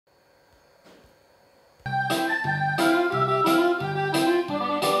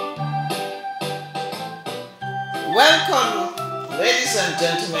ladies and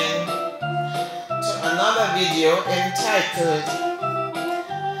gentlemen, to another video entitled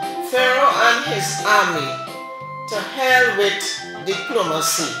Pharaoh and his army, to hell with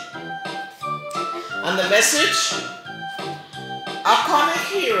diplomacy. And the message: a comic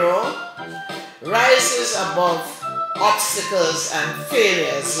hero rises above obstacles and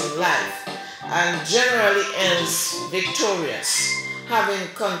failures in life and generally ends victorious, having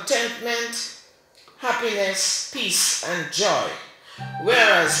contentment, happiness, peace, and joy,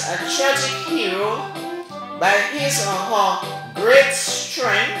 whereas a tragic hero, by his or her great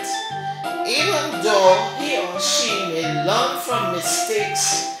strength, even though he or she may learn from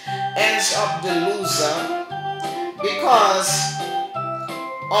mistakes, ends up the loser because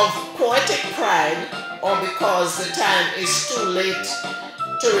of poetic pride or because the time is too late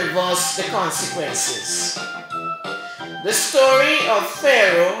to reverse the consequences. The story of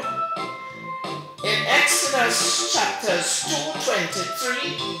Pharaoh in Exodus chapters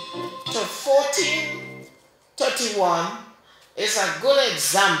 2:23 to 14:31 is a good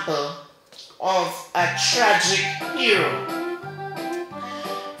example of a tragic hero.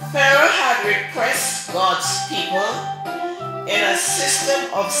 Pharaoh had repressed God's people in a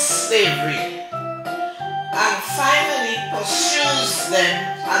system of slavery and finally pursues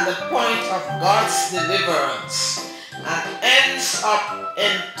them at the point of God's deliverance and ends up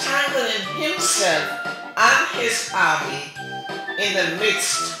entangling himself and his army in the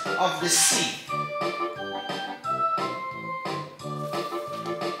midst of the sea.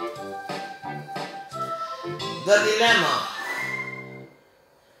 The dilemma.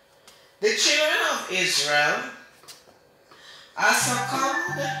 The children of Israel are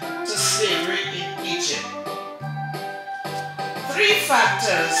succumbed to slavery in Egypt. Three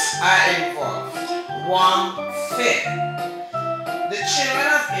factors are involved. One, fear. The children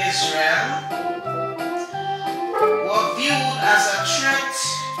of Israel were viewed as a threat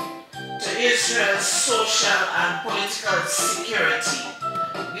to Israel's social and political security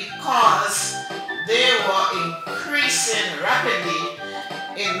because they were increasing rapidly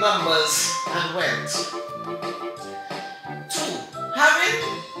in numbers and wealth. Two, having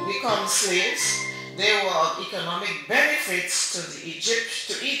become slaves, they were of economic benefits to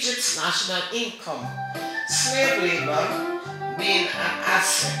Egypt's national income, slave labor being an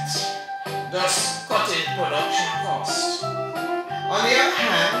asset, thus cutting production costs. On the other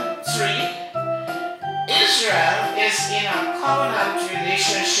hand, three, Israel is in a covenant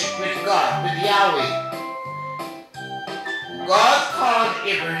relationship with God, with Yahweh. God called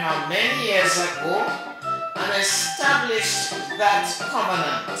Abraham many years ago and established that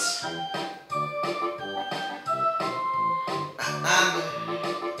covenant. And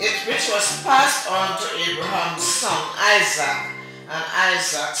which was passed on to Abraham's son Isaac and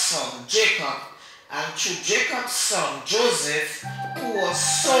Isaac's son Jacob, and through Jacob's son Joseph, who was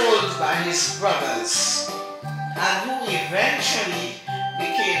sold by his brothers and who eventually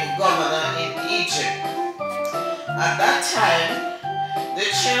became governor in Egypt. At that time, the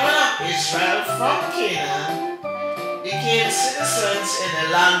children of Israel from Canaan became citizens in the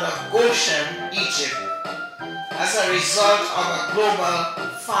land of Goshen, Egypt, as a result of a global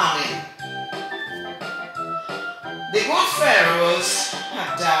famine. The good pharaohs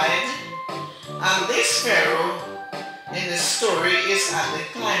have died, and this Pharaoh in the story is at the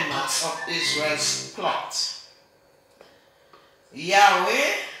climax of Israel's plot.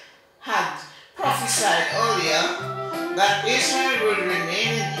 Yahweh had prophesied earlier that Israel would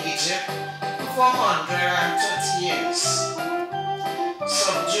remain in Egypt for 430 years,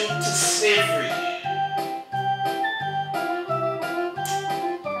 subject to slavery.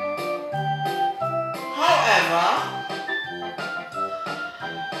 However,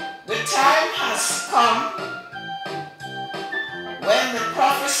 the time has come when the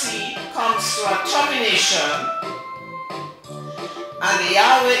prophecy comes to a termination and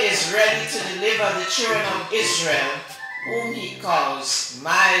Yahweh is ready to deliver the children of Israel, whom he calls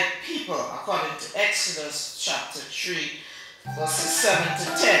my people, according to Exodus chapter 3, verses 7 to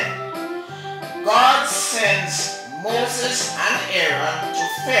 10. God sends Moses and Aaron to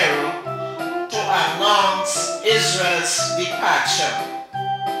Pharaoh to announce Israel's departure.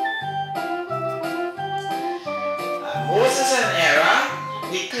 Moses and Aaron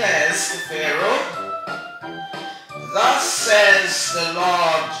declares to Pharaoh, "Thus says the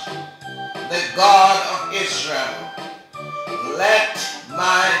Lord, the God of Israel, let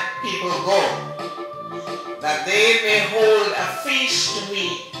my people go, that they may hold a feast to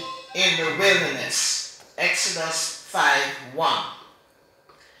me in the wilderness." Exodus 5:1.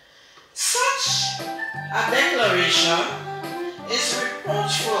 Such a declaration is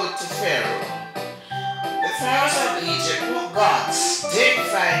reproachful to Pharaoh. The pharaohs of Egypt were gods,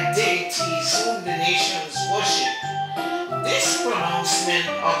 deified deities whom the nations worship. This pronouncement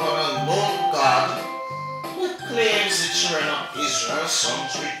of an unknown God who claims the children of Israel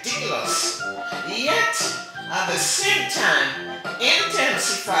sounds ridiculous, yet at the same time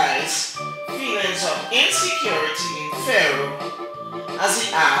intensifies feelings of insecurity in Pharaoh as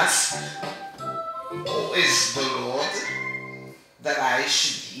he asks, "Who is the Lord that I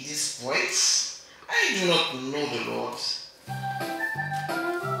should heed his voice? I do not know the Lord."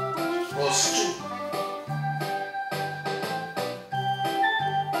 Verse 2.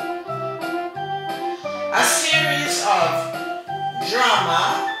 A series of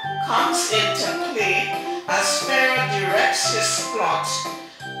drama comes into play as Pharaoh directs his plot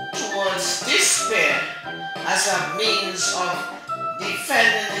towards despair as a means of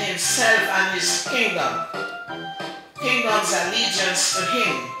defending himself and his kingdom's allegiance to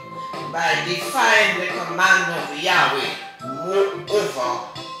him by defying the command of Yahweh. Moreover,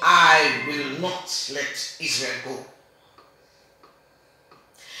 I will not let Israel go.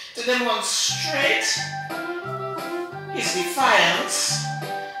 To demonstrate his defiance,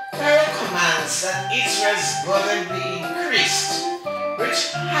 Pharaoh commands that Israel's burden be increased, which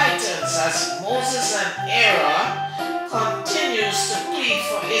heightens as Moses and Aaron continues to plead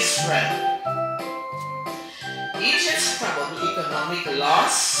for Israel. Egypt's probable economic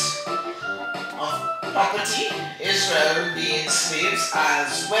loss of property, Israel being slaves,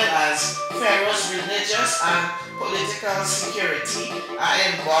 as well as Pharaoh's religious and political security are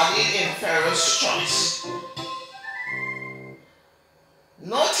embodied in Pharaoh's choice.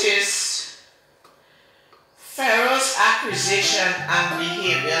 Notice Pharaoh's accusation and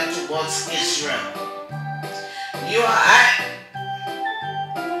behavior towards Israel. You are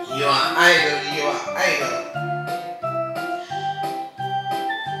idle.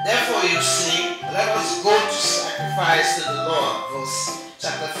 Therefore you say, let us go to sacrifice to the Lord.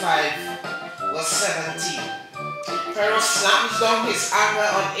 Chapter 5, verse 17. Pharaoh slams down his anger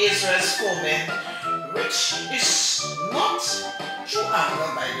on Israel's foemen, which is not true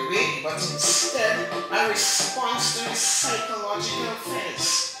anger, by the way, but instead a response to his psychological fears.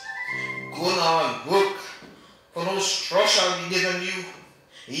 Go now and work, for no straw shall be given you,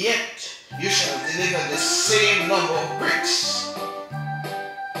 yet you shall deliver the same number of bricks.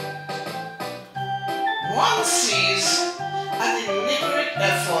 One sees a deliberate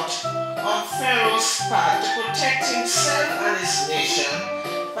effort on Pharaoh's part to protect himself and his nation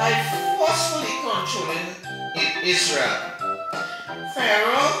by forcefully controlling Israel.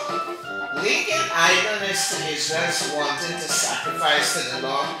 Pharaoh, linking idleness to Israel's wanting to sacrifice to the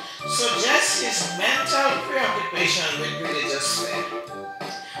Lord, suggests his mental preoccupation with religious faith.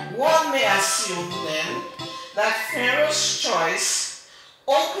 One may assume then that Pharaoh's choice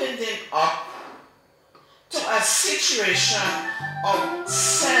opened him up to a situation of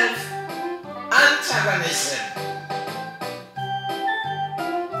self-antagonism.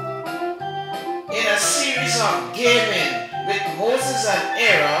 In a series of gaming with Moses and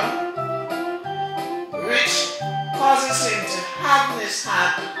Aaron, which causes him to harden his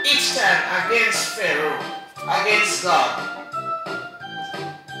heart each time against Pharaoh, against God.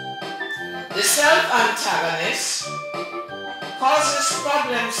 The self-antagonist causes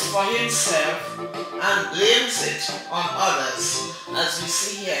problems for himself and blames it on others, as we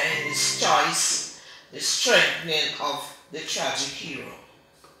see here in his choice, the strengthening of the tragic hero.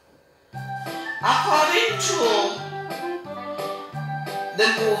 According to the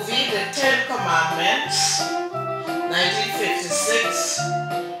movie The Ten Commandments, 1956,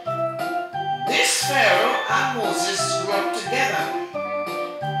 this Pharaoh and Moses grew up together,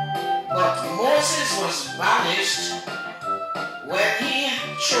 but Moses was banished when he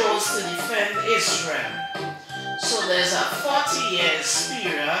chose to defend Israel. So there's a 40 years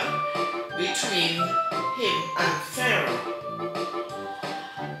period between him and Pharaoh.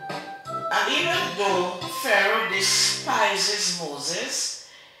 And even though Pharaoh despises Moses,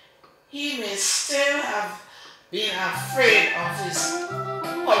 he may still have been afraid of his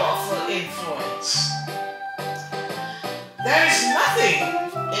powerful influence. There is nothing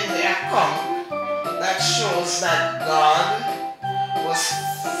in the account that shows that God was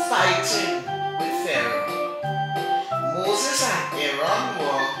fighting with Pharaoh. Moses and Aaron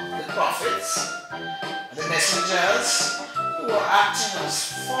were the prophets, the messengers, who were acting as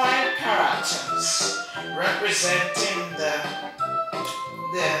foil characters, representing the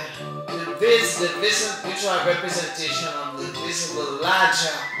visual representation of the visible,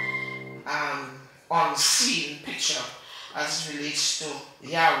 larger, unseen picture as it relates to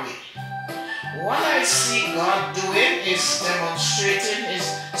Yahweh. What I see God doing is demonstrating his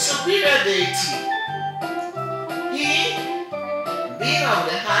superior deity He, being of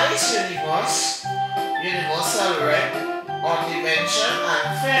the highest universal rep or dimension, and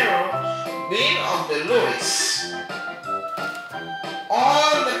Pharaoh being of the lowest.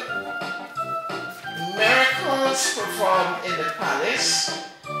 All the miracles performed in the palace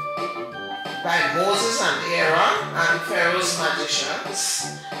by Moses and Aaron and Pharaoh's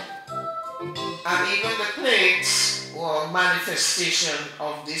magicians, and even the plagues were manifestation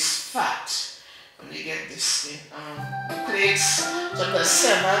of this fact. Let me get this in plagues, chapter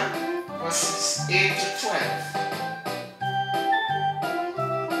 7, verses 8 to 12.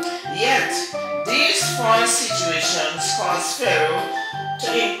 Yet, these four situations caused Pharaoh to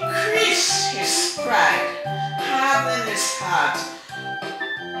increase his pride, harden his heart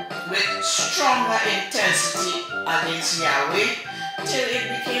with stronger intensity against Yahweh till it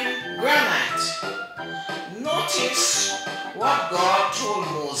became granite. Notice what God told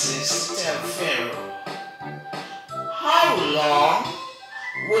Moses to tell Pharaoh. How long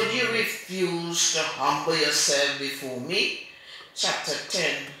would you refuse to humble yourself before me? Chapter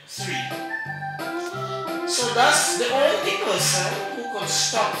 10:3. So thus the only person who could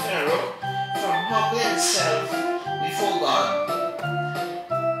stop Pharaoh from humbling himself before God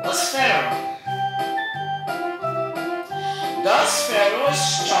was Pharaoh. Thus Pharaoh's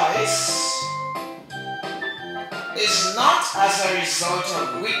choice is not as a result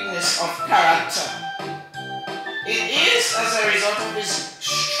of weakness of character. It is as a result of his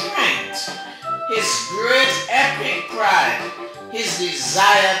strength, his great epic pride, his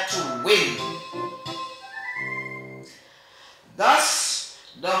desire to win. Thus,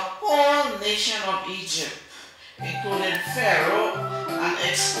 the whole nation of Egypt, including Pharaoh and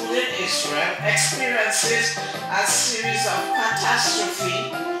excluding Israel, experiences a series of catastrophe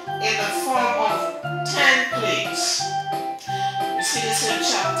in the form of 10 plagues. You see this in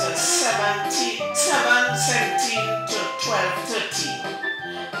chapter 7, 17 to 12, 13,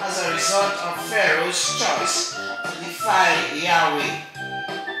 as a result of Pharaoh's choice to defy Yahweh.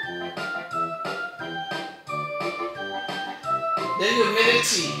 The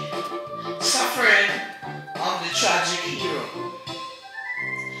humility, suffering of the tragic hero.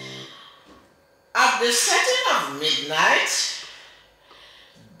 At the setting of midnight,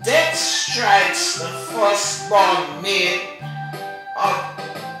 death strikes the firstborn male of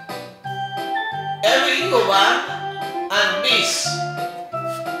every human and beast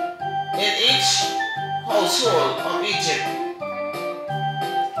in each household of Egypt,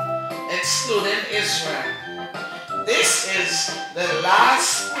 excluding Israel. This is the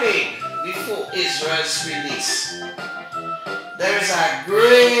last plague before Israel's release. There is a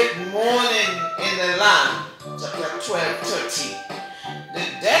great mourning in the land, chapter 12:30. The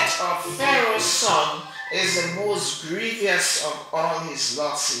death of Pharaoh's son is the most grievous of all his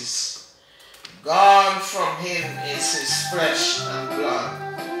losses. Gone from him is his flesh and blood,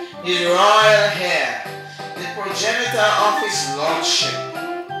 his royal hair, the progenitor of his lordship.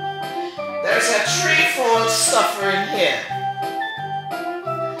 There is a threefold suffering here.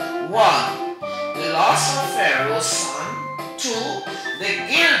 1. The loss of Pharaoh's son. 2. The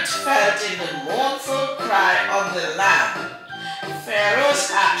guilt felt in the mournful cry of the land.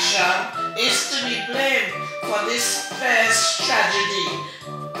 Pharaoh's action is to be blamed for this first tragedy.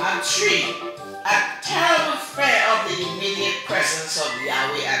 And 3. A terrible fear of the immediate presence of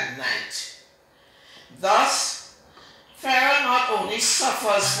Yahweh at night. Thus, Pharaoh not only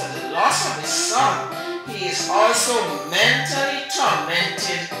suffers for the loss of his son, he is also mentally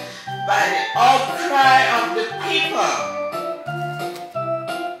tormented by the outcry of the people.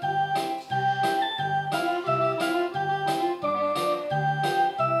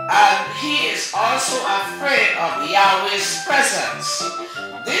 And he is also afraid of Yahweh's presence.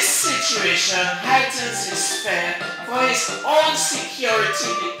 This situation heightens his fear for his own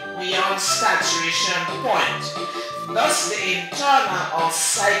security beyond saturation point. Thus, the internal or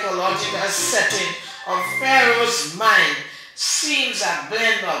psychological setting of Pharaoh's mind seems a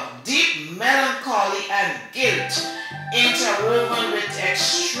blend of deep melancholy and guilt, interwoven with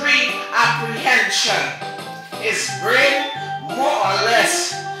extreme apprehension. His brain, more or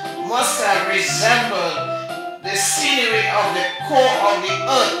less, must have resembled the scenery of the core of the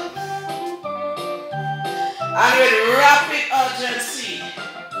earth. And with rapid urgency,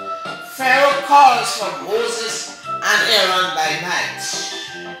 Pharaoh calls for Moses and Aaron by night.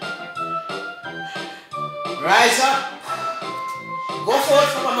 Rise up, go forth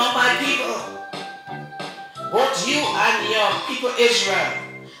from among my people, both you and your people Israel,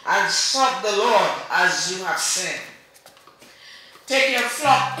 and serve the Lord as you have said. Take your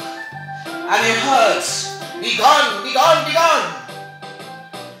flock and your herds, be gone, be gone, be gone,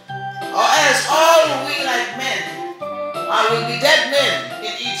 or else all we like men I will be dead men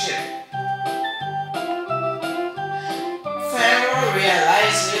in Egypt. Pharaoh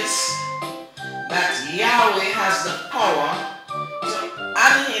realizes that Yahweh has the power to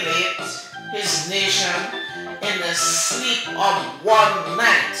annihilate his nation in the sleep of one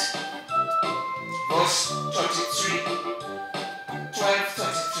night. Verse 33,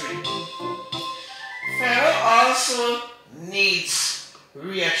 12:33. Pharaoh also needs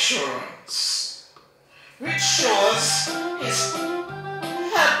reassurance, which shows his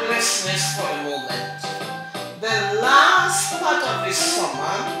helplessness for the moment. The last part of his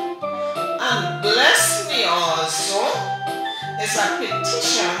sermon, "And bless me also," is a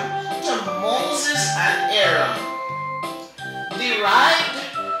petition to Moses and Aaron, derived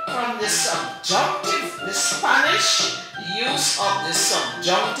from the Spanish use of the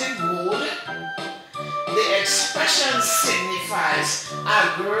subjunctive mood. The expression signifies a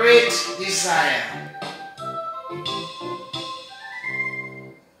great desire.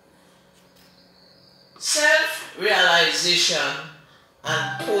 Self-realization and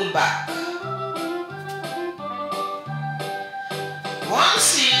pullback. One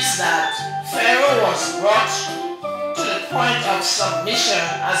sees that Pharaoh was brought to the point of submission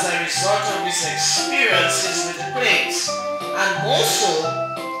as a result of his experiences with the plagues, and more so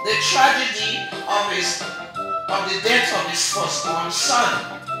the tragedy of the death of his firstborn son.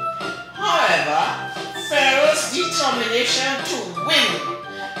 However, Pharaoh's determination to win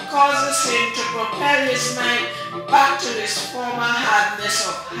causes him to propel his mind back to his former hardness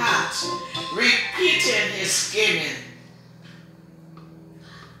of heart, repeating his gaming.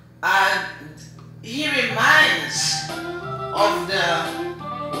 And he reminds of the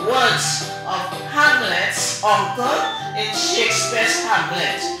words of Hamlet's uncle in Shakespeare's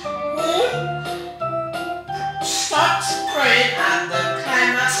Hamlet, who stopped praying at the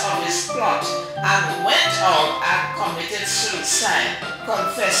climax of his plot and went out and committed suicide,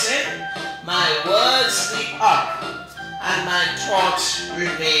 confessing, "My words leap up and my thoughts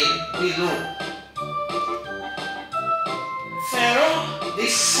remain below." Pharaoh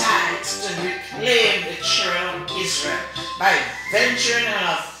decides to reclaim the children of Israel by venturing on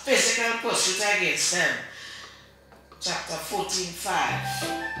a physical pursuit against them. Chapter 14:5.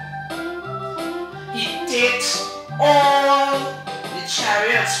 He takes all the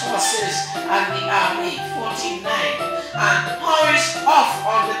chariots, horses, and the army, 14:9, and hurries off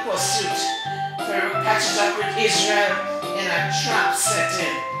on the pursuit. Pharaoh catches up with Israel in a trap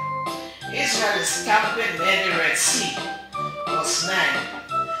setting. Israel is camping near the Red Sea. Verse 9.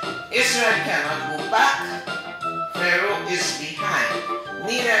 Israel cannot go back. Pharaoh is behind.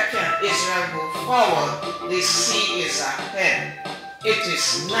 Neither can Israel go forward. The sea is ahead. It is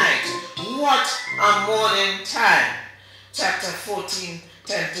night. What a morning time. Chapter 14,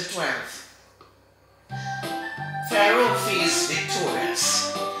 10-12. Pharaoh feels victorious.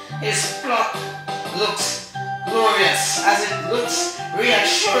 His plot looks glorious, as it looks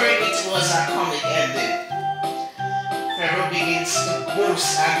reassuring it was a comic ending. Pharaoh begins to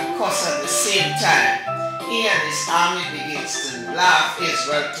boast and curse at the same time. He and his army begins to laugh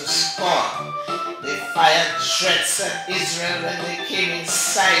Israel to scorn. They fired threats at Israel when they came in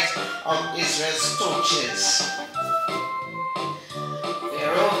sight of Israel's torches.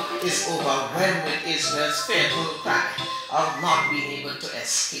 Pharaoh is overwhelmed with Israel's fearful cry of not being able to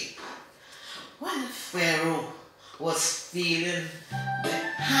escape. When Pharaoh was feeling the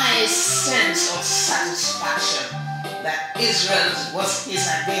high sense of satisfaction that Israel was his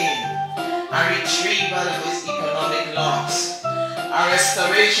again, a retrieval of his economic loss, a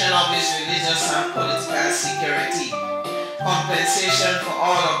restoration of his religious and political security, compensation for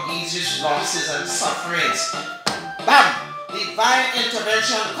all of Egypt's losses and sufferings. Bam! Divine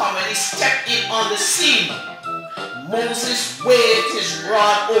intervention come and he stepped in on the scene. Moses waved his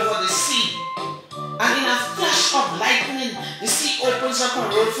rod over the sea, and in a flash of lightning, the sea opens up a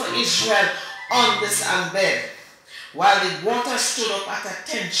road for Israel on the sandbed, while the water stood up at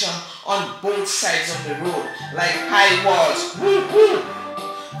attention on both sides of the road like high walls. Woo, woo.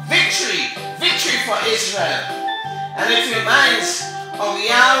 Victory! Victory for Israel! And it reminds of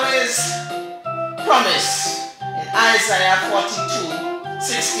Yahweh's promise in Isaiah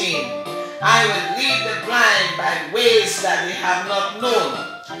 42:16. I will lead the blind by ways that they have not known.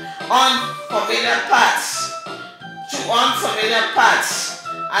 Unfamiliar paths. To unfamiliar paths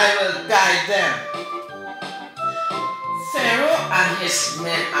I will guide them. Pharaoh and his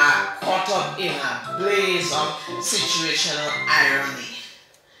men are caught up in a blaze of situational irony.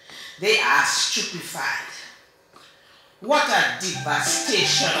 They are stupefied. What a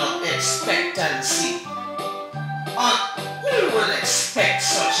devastation of expectancy. Nobody would expect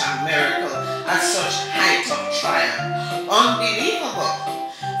such a miracle at such height of triumph. Unbelievable.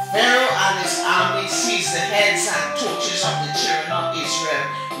 Pharaoh and his army seized the heads and torches of the children of Israel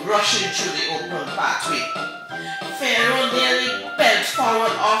rushing through the open pathway. Pharaoh nearly bent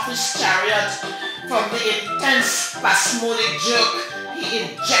forward off his chariot from the intense spasmodic jerk he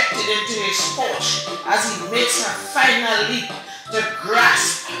injected into his pouch as he makes a final leap to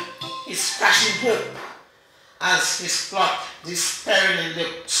grasp his crashing hope as his plot despairingly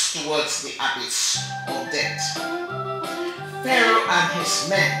looks towards the abyss of death. Pharaoh and his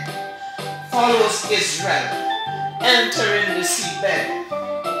men follows Israel entering the seabed,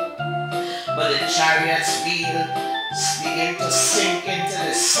 but the chariot's wheels begin to sink into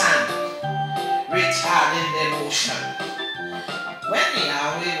the sand, retarding their motion. When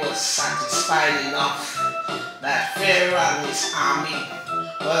Yahweh was satisfied enough that Pharaoh and his army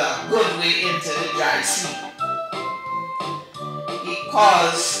were a good way into the dry sea, he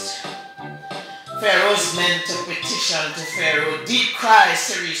caused Pharaoh's men to petition to Pharaoh deep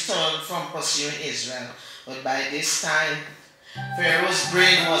cries to return from pursuing Israel. But by this time, Pharaoh's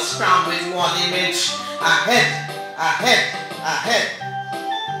brain was crammed with one image: ahead, ahead, ahead.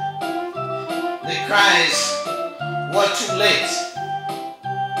 The cries were too late.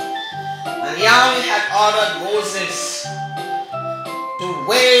 And Yahweh had ordered Moses to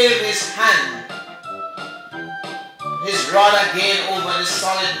wave his hand, his rod again over the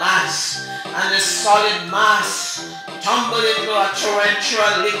solid mass, and the solid mass tumbled into a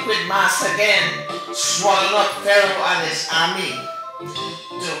torrential liquid mass again, swallowing up Pharaoh and his army.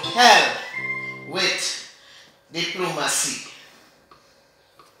 To hell with diplomacy.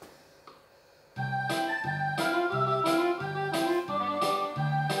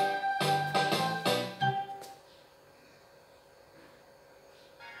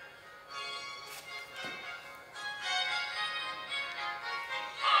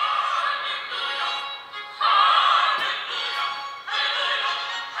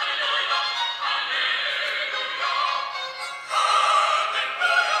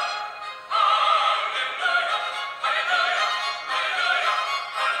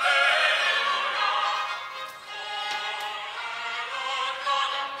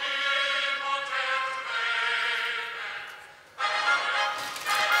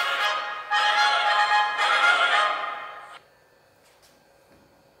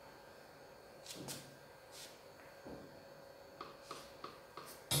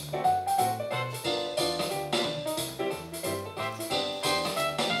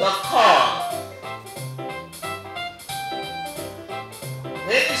 The call.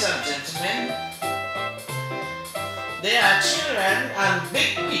 Ladies and gentlemen, there are children and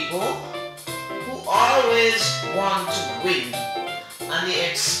big people who always want to win at the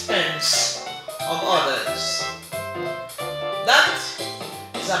expense of others. That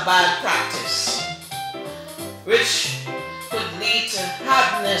is a bad practice, which could lead to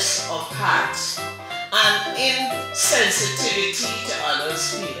hardness of heart and insensitivity to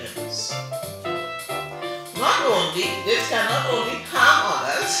others' feelings. This can not only harm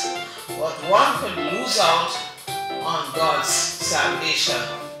others, but one could lose out on God's salvation.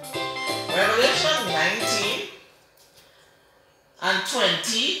 Revelation 19 and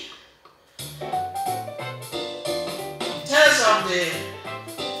 20 tells of the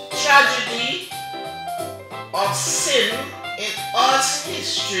tragedy of sin in Earth's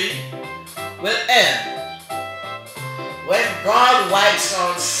history will end when God wipes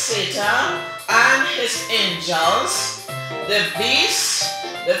out Satan and his angels, the beast,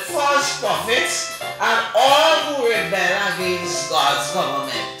 the false prophets, and all who rebel against God's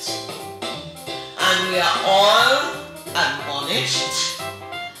government. And we are all admonished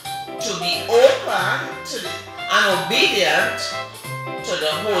to be open to and obedient to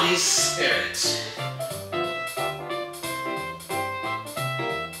the Holy Spirit.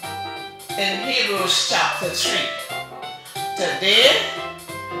 In Hebrews chapter 3, today,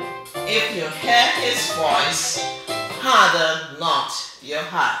 if you hear his voice, harden not your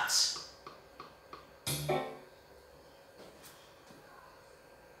heart.